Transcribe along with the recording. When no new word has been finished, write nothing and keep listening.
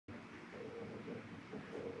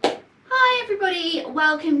everybody,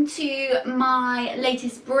 welcome to my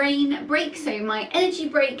latest brain break, so my energy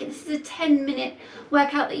break. This is a 10-minute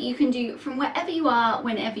workout that you can do from wherever you are,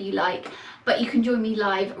 whenever you like, but you can join me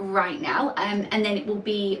live right now, and then it will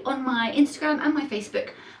be on my Instagram and my Facebook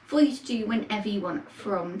for you to do whenever you want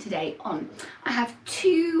from today on. I have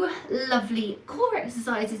two lovely core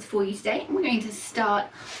exercises for you today, and we're going to start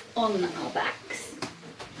on our backs.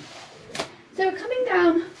 So we're coming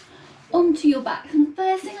down onto your back, and the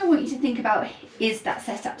first thing I want you to think about is that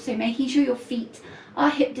setup. So making sure your feet are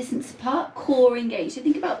hip distance apart, core engaged. So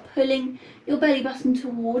think about pulling your belly button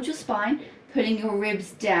towards your spine, pulling your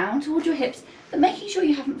ribs down towards your hips, but making sure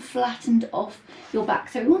you haven't flattened off your back.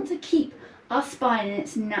 So we want to keep our spine in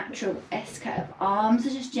its natural S-curve. Arms are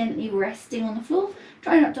just gently resting on the floor.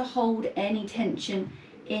 Try not to hold any tension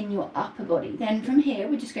in your upper body. Then from here,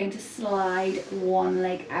 we're just going to slide one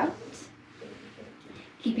leg out,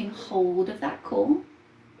 keeping hold of that core,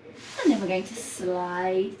 and then we're going to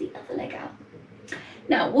slide the other leg out.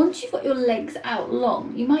 Now, once you've got your legs out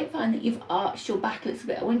long, you might find that you've arched your back a little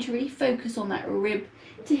bit. I want you to really focus on that rib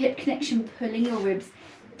to hip connection, pulling your ribs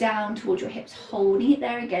down towards your hips, holding it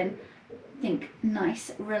there again. Think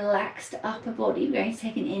nice, relaxed upper body. We're going to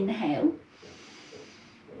take an inhale.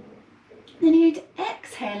 Then you're going to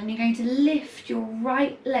exhale, and you're going to lift your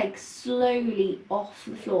right leg slowly off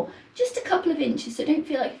the floor. Just a couple of inches, so don't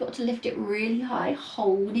feel like you've got to lift it really high,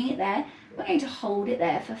 holding it there. We're going to hold it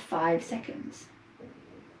there for 5 seconds.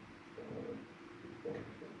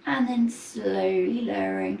 And then slowly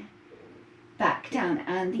lowering back down,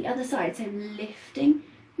 and the other side. So lifting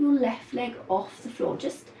your left leg off the floor,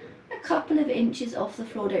 just a couple of inches off the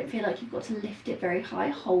floor. Don't feel like you've got to lift it very high,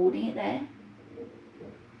 holding it there.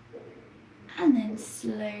 And then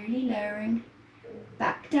slowly lowering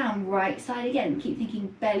back down, right side again. Keep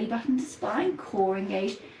thinking belly button to spine, core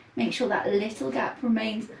engaged. Make sure that little gap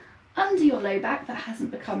remains under your low back that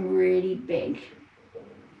hasn't become really big.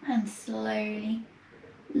 And slowly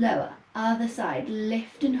lower, other side,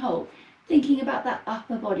 lift and hold. Thinking about that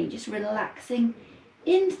upper body, just relaxing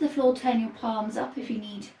into the floor. Turn your palms up if you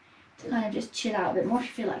need to kind of just chill out a bit more, if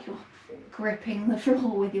you feel like you're gripping the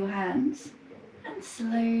floor with your hands. And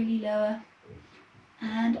slowly lower.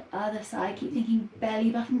 And other side, keep thinking belly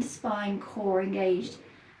button to spine, core engaged,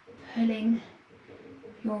 pulling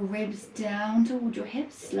your ribs down towards your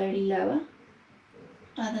hips, slowly lower.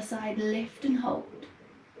 Other side, lift and hold.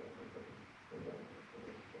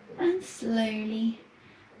 And slowly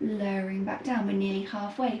lowering back down. We're nearly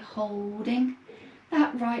halfway, holding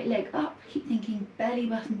that right leg up. Keep thinking belly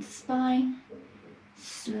button to spine,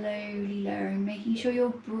 slowly lowering, making sure you're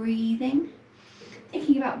breathing.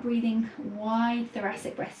 Thinking about breathing wide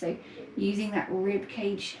thoracic breath, so using that rib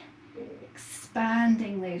cage,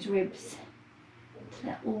 expanding those ribs to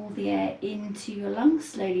let all the air into your lungs.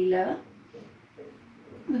 Slowly lower.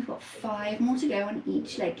 We've got 5 more to go on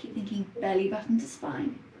each leg. Keep thinking belly button to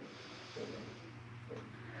spine.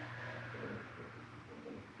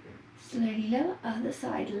 Slowly lower, other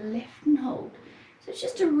side, lift and hold. So it's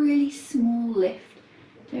just a really small lift.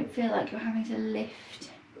 Don't feel like you're having to lift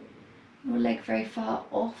your leg very far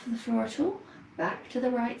off the floor at all. Back to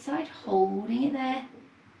the right side, holding it there.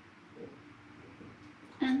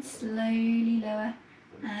 And slowly lower.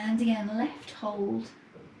 And again, left hold.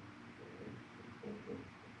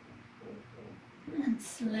 And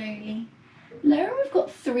slowly lower. We've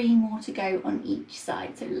got 3 more to go on each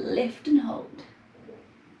side. So lift and hold.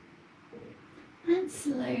 And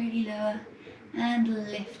slowly lower.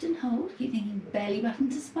 And lift and hold. Keep thinking belly button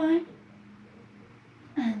to spine.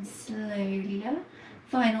 And slowly lower.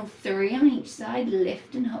 Final 3 on each side,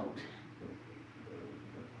 lift and hold.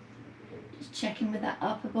 Just checking with that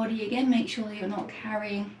upper body again, make sure that you're not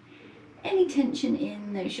carrying any tension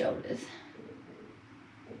in those shoulders.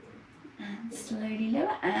 And slowly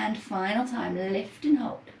lower, and final time, lift and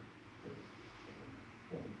hold.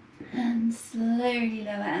 And slowly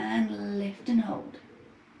lower, and lift and hold.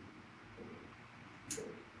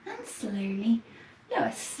 And slowly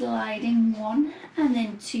lower, sliding 1 and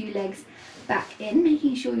then 2 legs back in,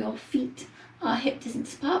 making sure your feet are hip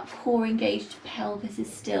distance apart, core engaged, pelvis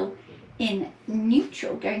is still in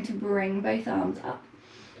neutral. Going to bring both arms up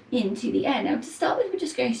into the air. Now to start with, we're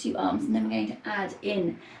just going to do arms, and then we're going to add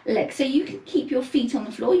in legs. So you can keep your feet on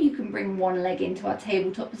the floor, you can bring one leg into our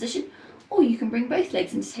tabletop position, or you can bring both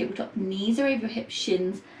legs into tabletop. Knees are over your hips,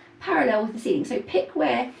 shins parallel with the ceiling. So pick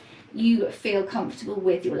where you feel comfortable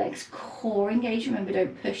with your legs. Core engaged, remember,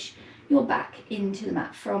 don't push your back into the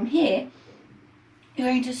mat. From here, you're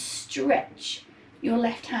going to stretch your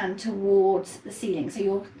left hand towards the ceiling, so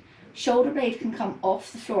your shoulder blade can come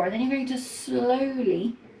off the floor, and then you're going to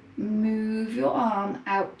slowly move your arm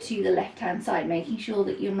out to the left hand side, making sure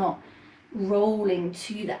that you're not rolling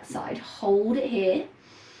to that side. Hold it here,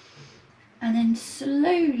 and then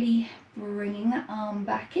slowly bringing that arm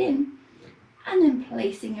back in, and then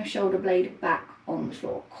placing your shoulder blade back on the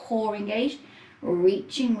floor. Core engaged,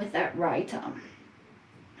 reaching with that right arm,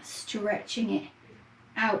 stretching it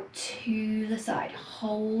out to the side,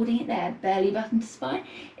 holding it there, belly button to spine.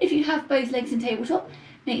 If you have both legs in tabletop,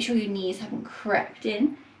 make sure your knees haven't crept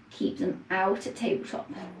in, keep them out at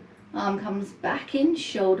tabletop. Arm comes back in,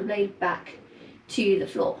 shoulder blade back to the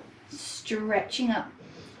floor, stretching up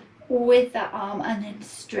with that arm and then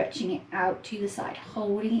stretching it out to the side,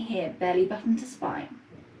 holding it here, belly button to spine.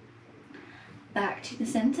 Back to the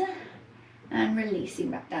center and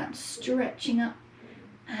releasing back down, stretching up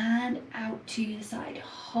and out to the side,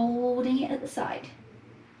 holding it at the side,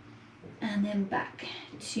 and then back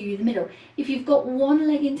to the middle. If you've got one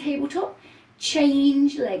leg in tabletop,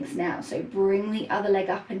 change legs now. So bring the other leg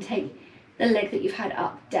up and take the leg that you've had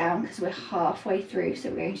up down, because we're halfway through. So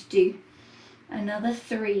we're going to do another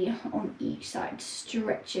 3 on each side,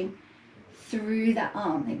 stretching through that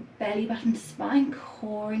arm. Think belly button to spine,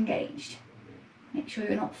 core engaged. Make sure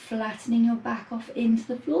you're not flattening your back off into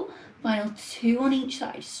the floor. Final 2 on each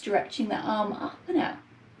side, stretching that arm up and out.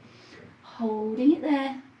 Holding it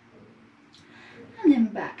there. And then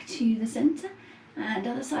back to the center. And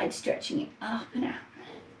other side, stretching it up and out.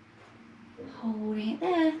 Holding it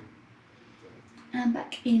there. And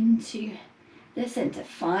back into the center.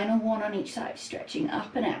 Final 1 on each side, stretching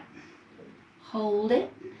up and out. Hold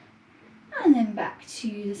it. And then back to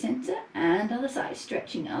the center. And other side,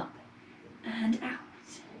 stretching up and out,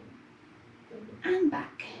 and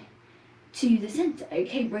back to the center.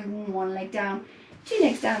 Okay, bring one leg down, 2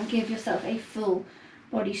 legs down, give yourself a full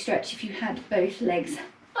body stretch if you had both legs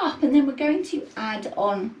up, and then we're going to add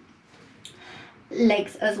on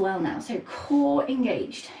legs as well now. So core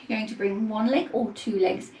engaged, you're going to bring 1 leg or 2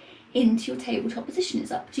 legs into your tabletop position, it's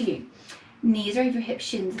up to you. Knees are over your hips,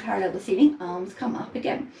 shins parallel with the ceiling, arms come up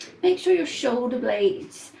again. Make sure your shoulder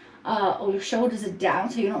blades or your shoulders are down,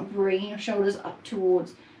 so you're not bringing your shoulders up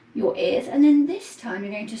towards your ears. And then this time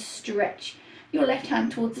you're going to stretch your left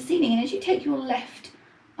hand towards the ceiling, and as you take your left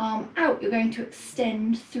arm out, you're going to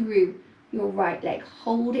extend through your right leg.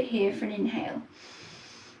 Hold it here for an inhale.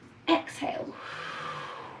 Exhale.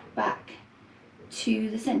 Back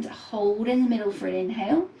to the center. Hold in the middle for an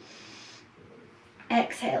inhale.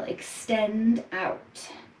 Exhale. Extend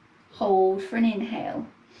out. Hold for an inhale.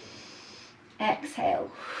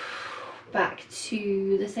 Exhale. Back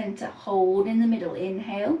to the center, hold in the middle,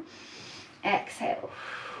 inhale, exhale,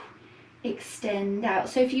 extend out.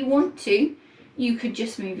 So if you want to, you could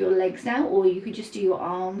just move your legs now, or you could just do your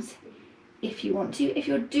arms if you want to. If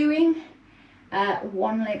you're doing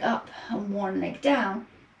 1 leg up and 1 leg down,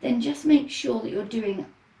 then just make sure that you're doing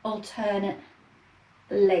alternate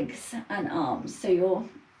legs and arms. So you're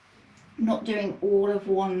not doing all of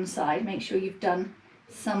one side, make sure you've done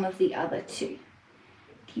some of the other 2.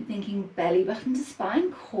 Keep thinking belly button to spine,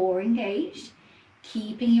 core engaged,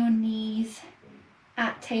 keeping your knees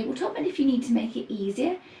at tabletop. And if you need to make it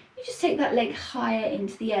easier, you just take that leg higher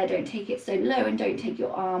into the air. Don't take it so low, and don't take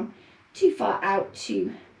your arm too far out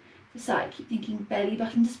to the side. Keep thinking belly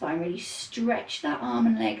button to spine. Really stretch that arm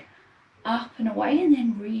and leg up and away, and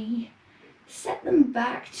then reset them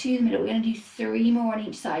back to the middle. We're going to do 3 more on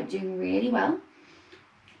each side, doing really well.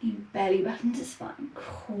 Belly button to spine,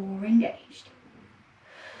 core engaged.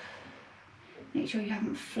 Make sure you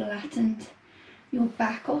haven't flattened your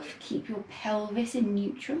back off. Keep your pelvis in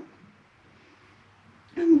neutral.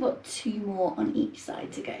 And we've got 2 more on each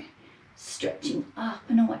side to go. Stretching up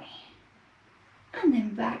and away. And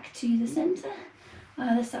then back to the center.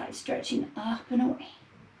 Other side, stretching up and away.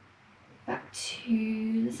 Back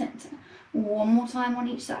to the center. 1 more time on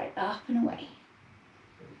each side, up and away.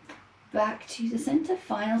 Back to the center,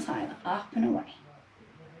 final time, up and away.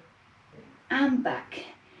 And back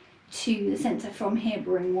to the center. From here,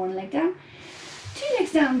 bring 1 leg down, 2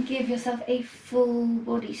 legs down, give yourself a full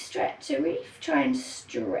body stretch. So really try and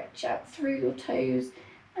stretch out through your toes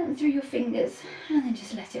and through your fingers, and then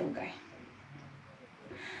just let it all go.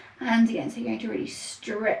 And again, so you're going to really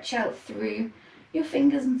stretch out through your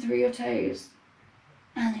fingers and through your toes,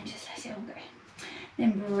 and then just let it all go.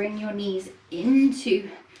 Then bring your knees into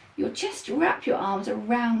your chest, wrap your arms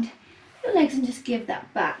around your legs, and just give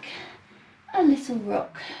that back a little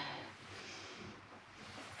rock.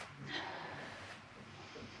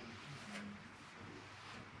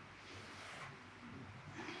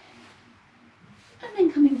 And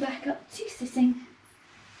then coming back up to sitting.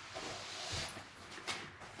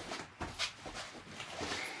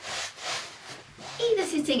 Either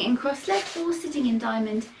sitting sitting in cross-legged or sitting in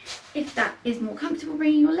diamond, if that is more comfortable.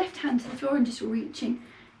 Bringing your left hand to the floor and just reaching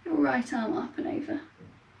your right arm up and over.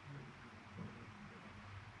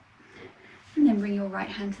 And then bring your right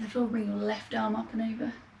hand to the floor, bring your left arm up and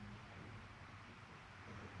over.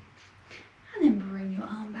 And then bring your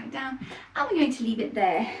arm back down. And we're going to leave it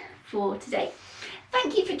there for today.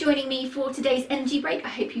 Thank you for joining me for today's energy break. I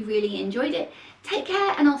hope you really enjoyed it. Take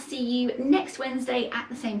care, and I'll see you next Wednesday at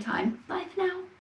the same time. Bye for now.